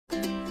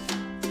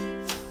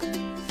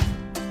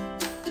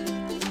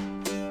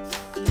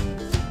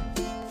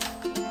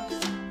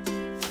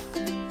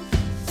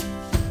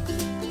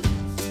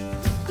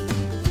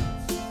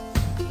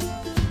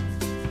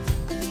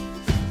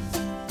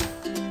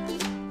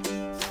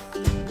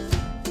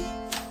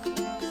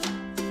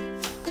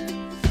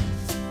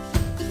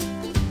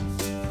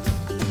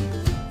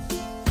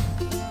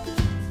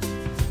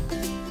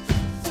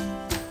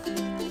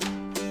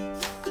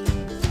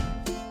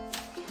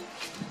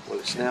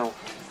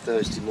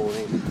Thursday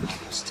morning,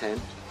 10:30.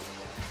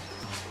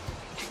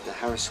 The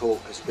Harris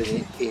Hawk has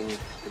been in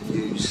the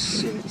news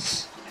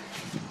since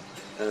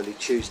early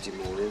Tuesday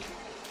morning,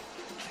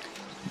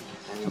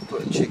 and I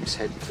put a chick's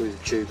head through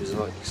the tube as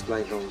I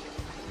explained on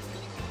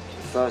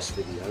the first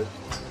video.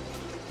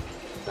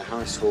 The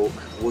Harris Hawk,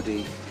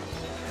 Woody,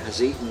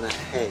 has eaten the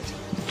head,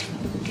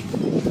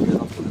 and then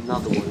I put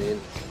another one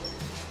in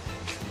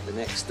the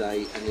next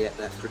day and he ate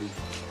that pretty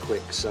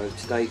quick. So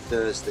today,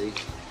 Thursday,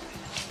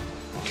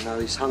 I know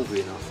he's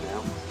hungry enough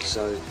now,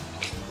 so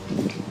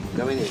I'm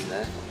going in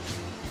there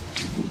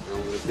and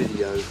I'm going to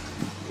video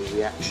the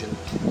reaction,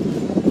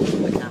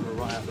 put the camera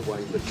right out of the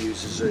way but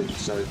use a zoom.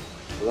 So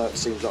although it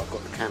seems like I've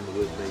got the camera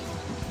with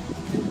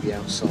me, it'll be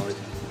outside.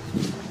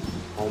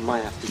 I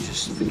may have to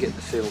just forget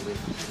the filming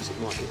because it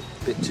might get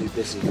a bit too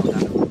busy. I don't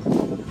know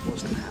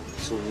what's going to happen,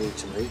 it's all new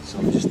to me, so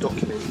I'm just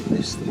documenting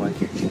this the way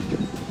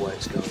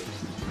it's going.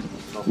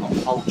 I've got a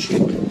whole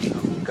chick, and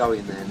I'll go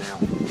in there now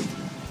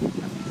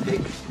and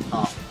pick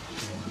up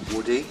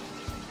Woody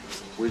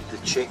with the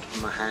chick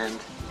in my hand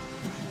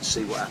and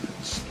see what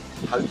happens.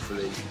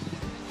 Hopefully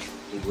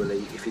he will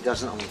eat. If he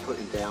doesn't, I'm going to put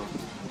him down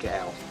and get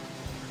out.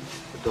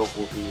 The dog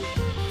will be in.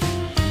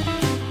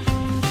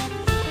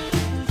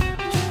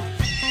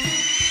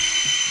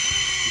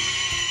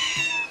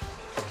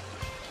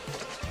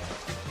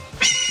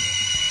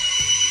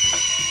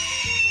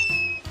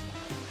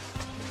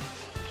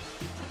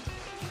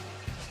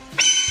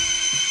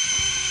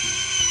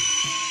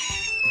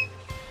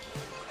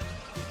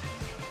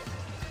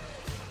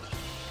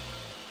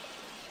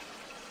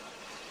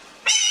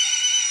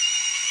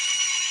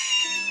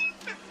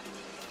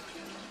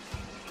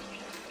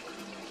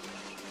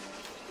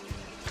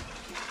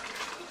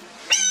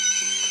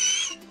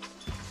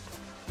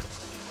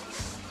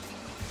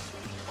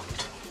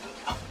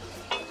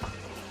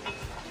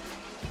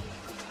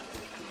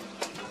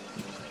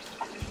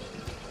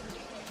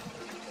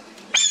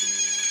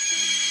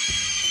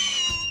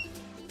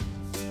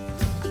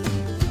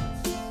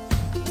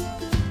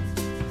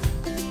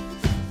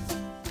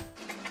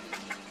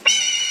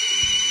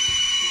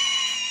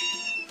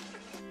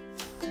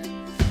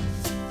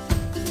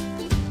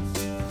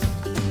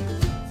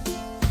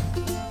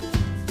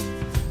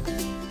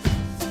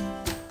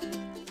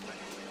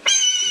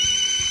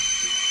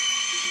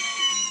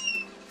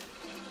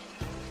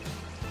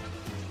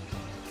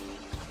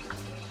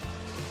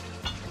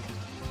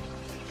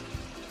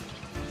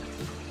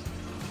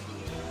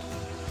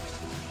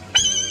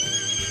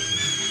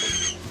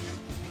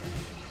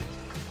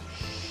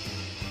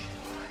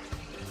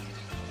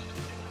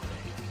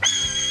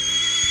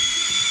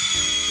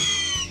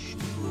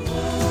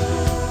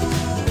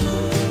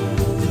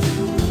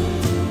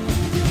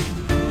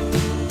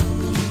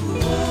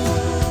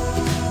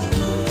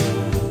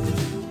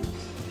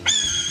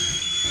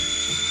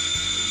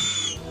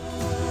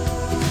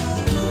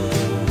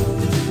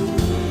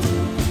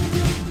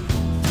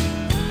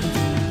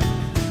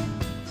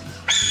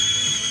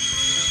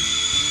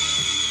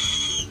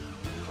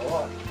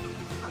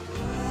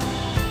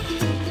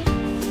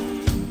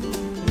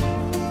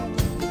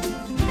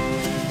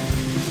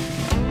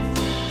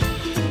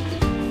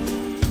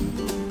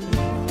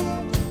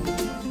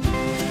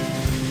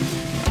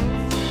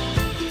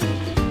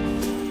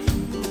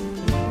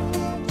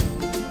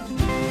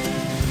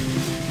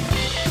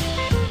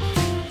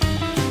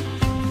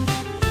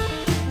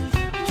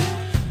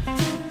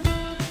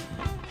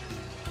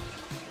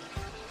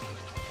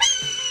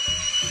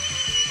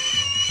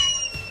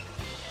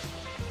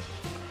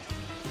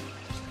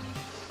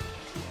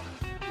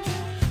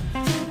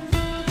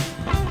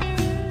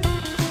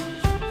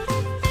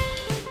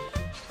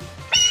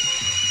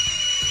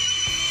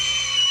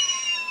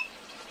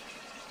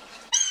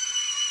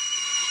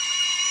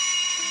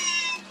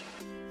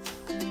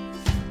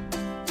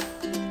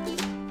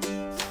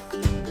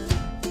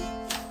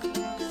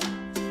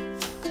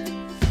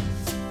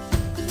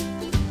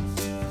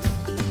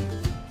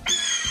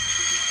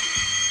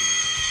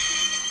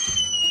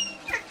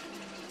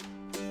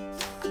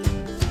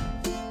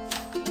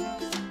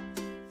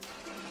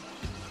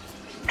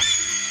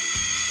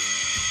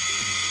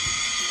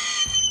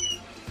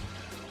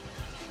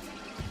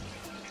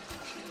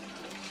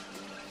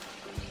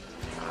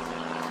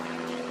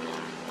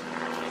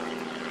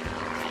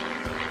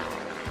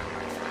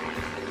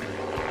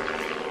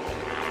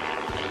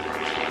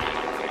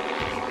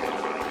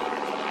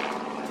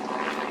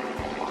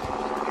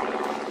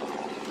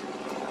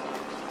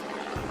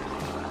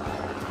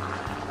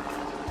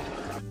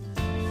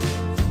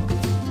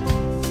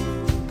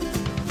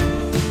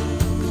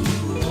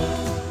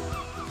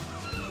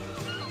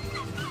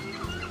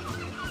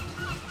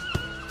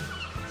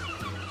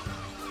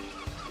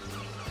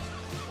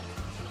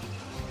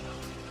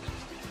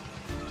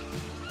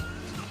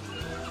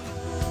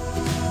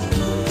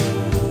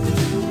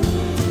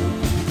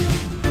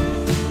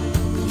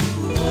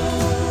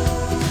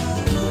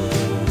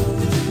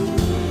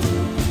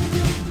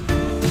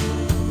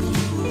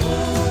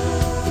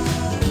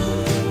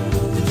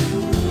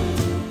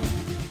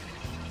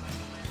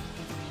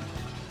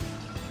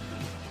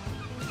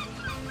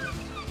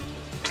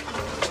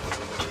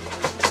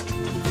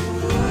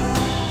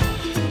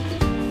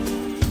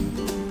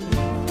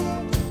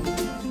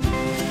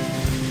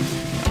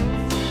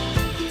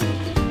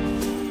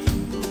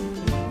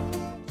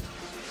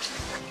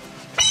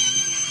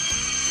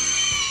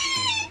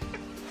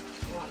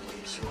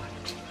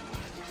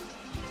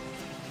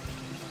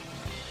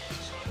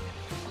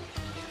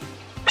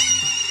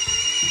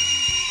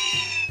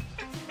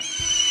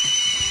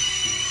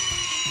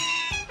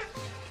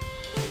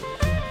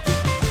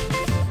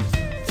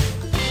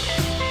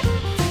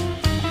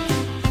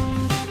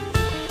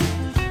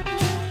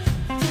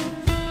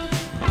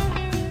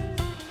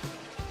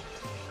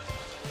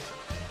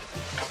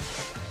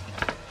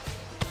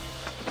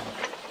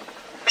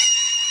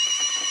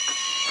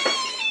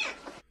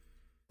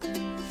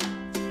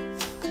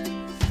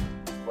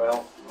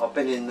 I've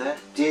been in there,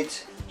 did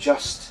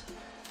just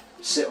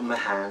sit on my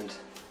hand,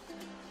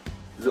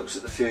 looked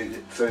at the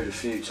food a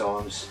few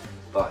times,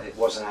 but it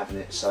wasn't having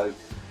it, so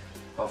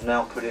I've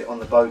now put it on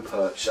the bow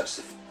perch. That's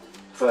the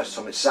first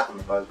time it's sat on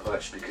the bow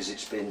perch because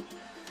it's been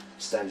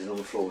standing on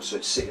the floor, so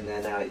it's sitting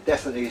there now. It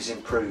definitely is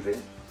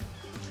improving,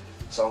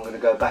 so I'm going to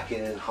go back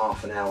in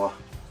half an hour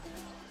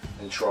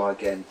and try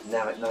again.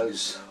 Now it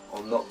knows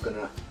I'm not going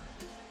to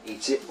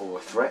eat it or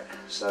a threat,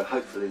 so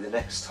hopefully the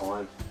next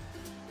time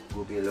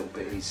will be a little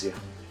bit easier.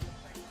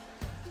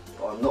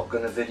 But I'm not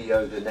going to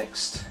video the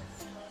next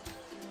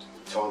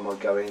time I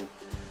go in,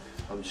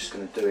 I'm just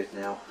going to do it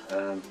now,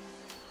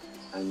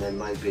 and then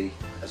maybe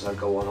as I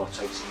go on I'll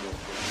take some more.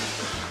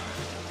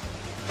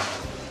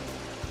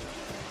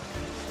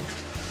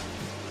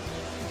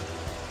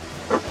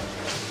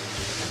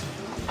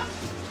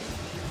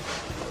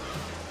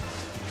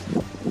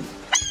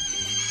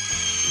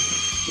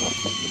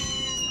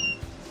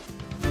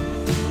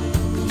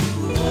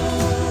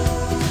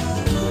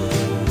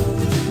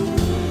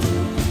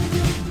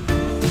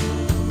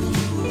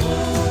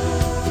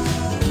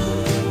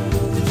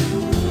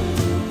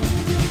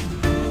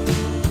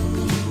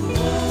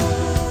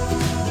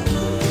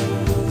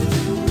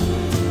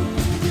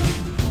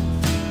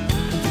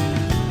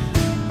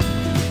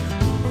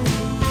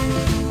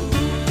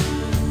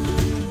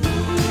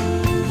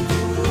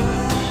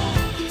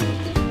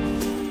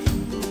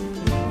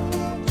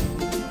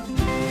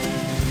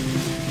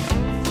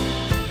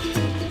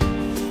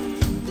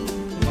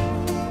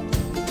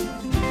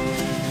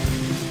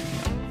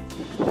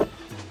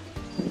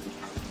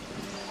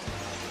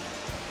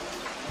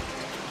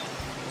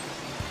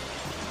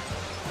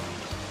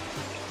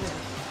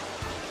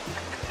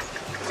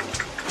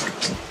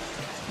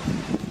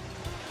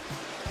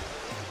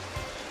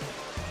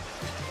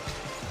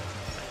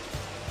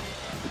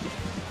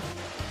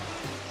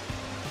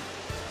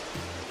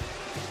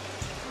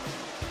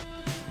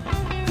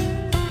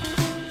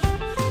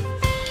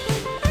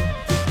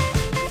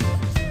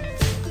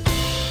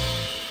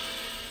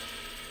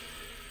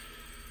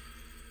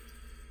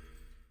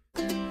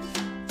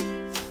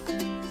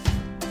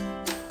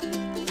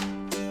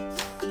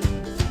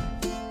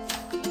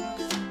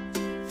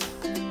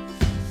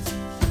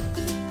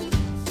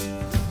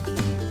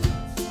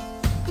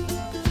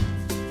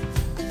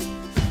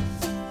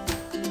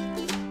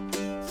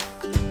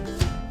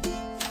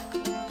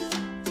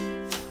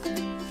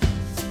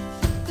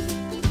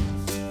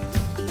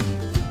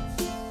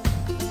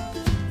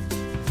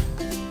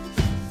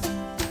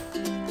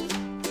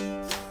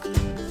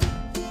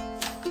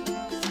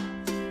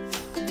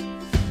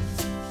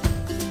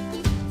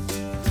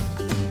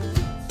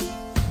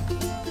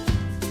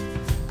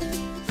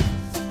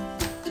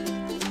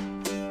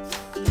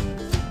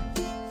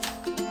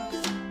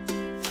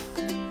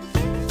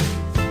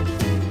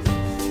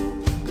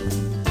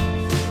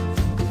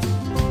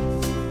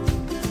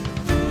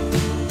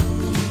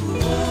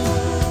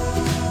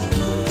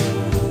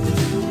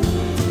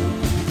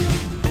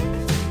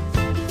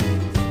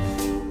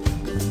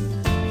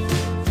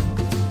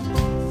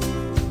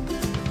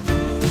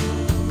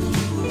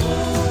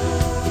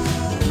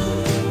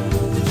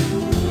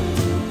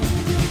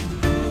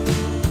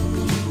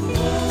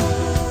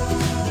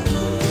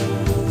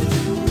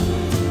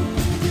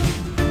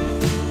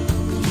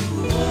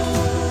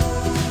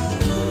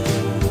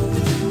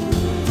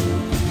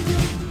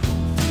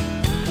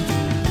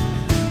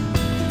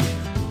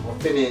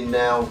 Been in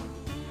now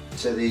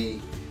to the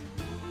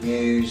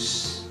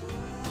mews,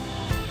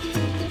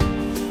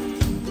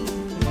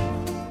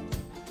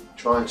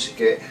 trying to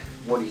get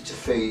Woody to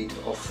feed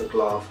off the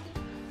glove.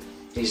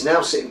 He's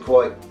now sitting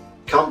quite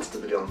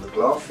comfortably on the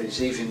glove.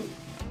 He's even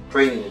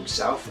preening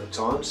himself at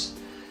times,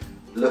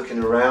 looking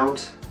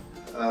around,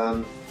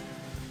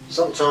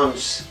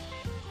 sometimes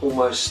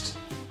almost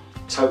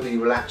totally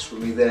relaxed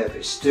with me there,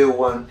 but still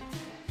won't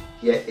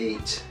yet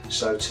eat.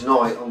 So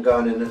tonight I'm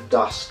going in at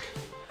dusk.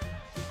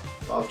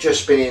 I've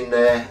just been in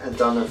there and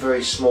done a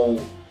very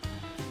small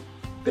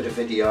bit of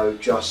video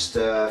just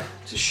to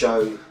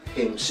show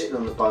him sitting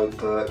on the bow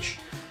perch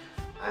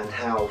and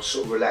how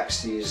sort of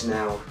relaxed he is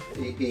now.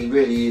 He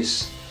really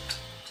is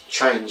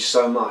changed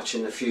so much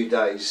in a few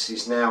days.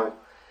 He's now,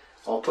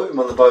 I'll put him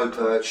on the bow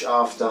perch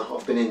after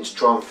I've been in to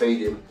try and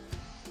feed him,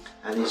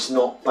 and he's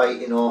not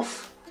baiting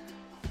off,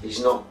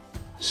 he's not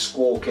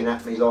squawking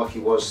at me like he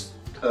was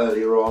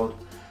earlier on.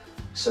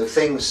 So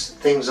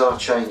things are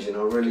changing.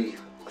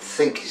 I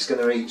think he's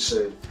going to eat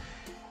soon.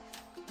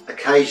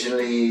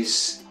 Occasionally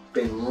he's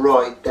been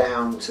right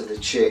down to the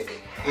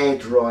chick,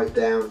 head right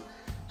down,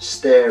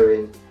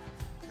 staring,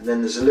 and then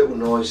there's a little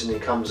noise and he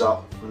comes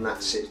up, and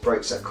that's it,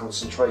 breaks that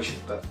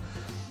concentration. But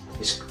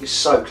it's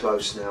so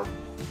close now.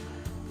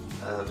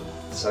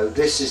 So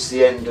this is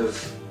the end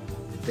of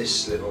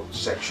this little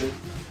section.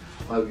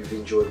 I hope you've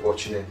enjoyed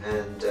watching it,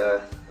 and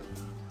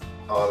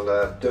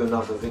I'll do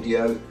another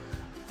video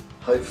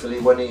hopefully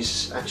when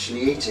he's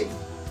actually eating.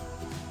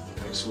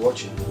 Thanks for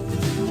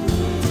watching.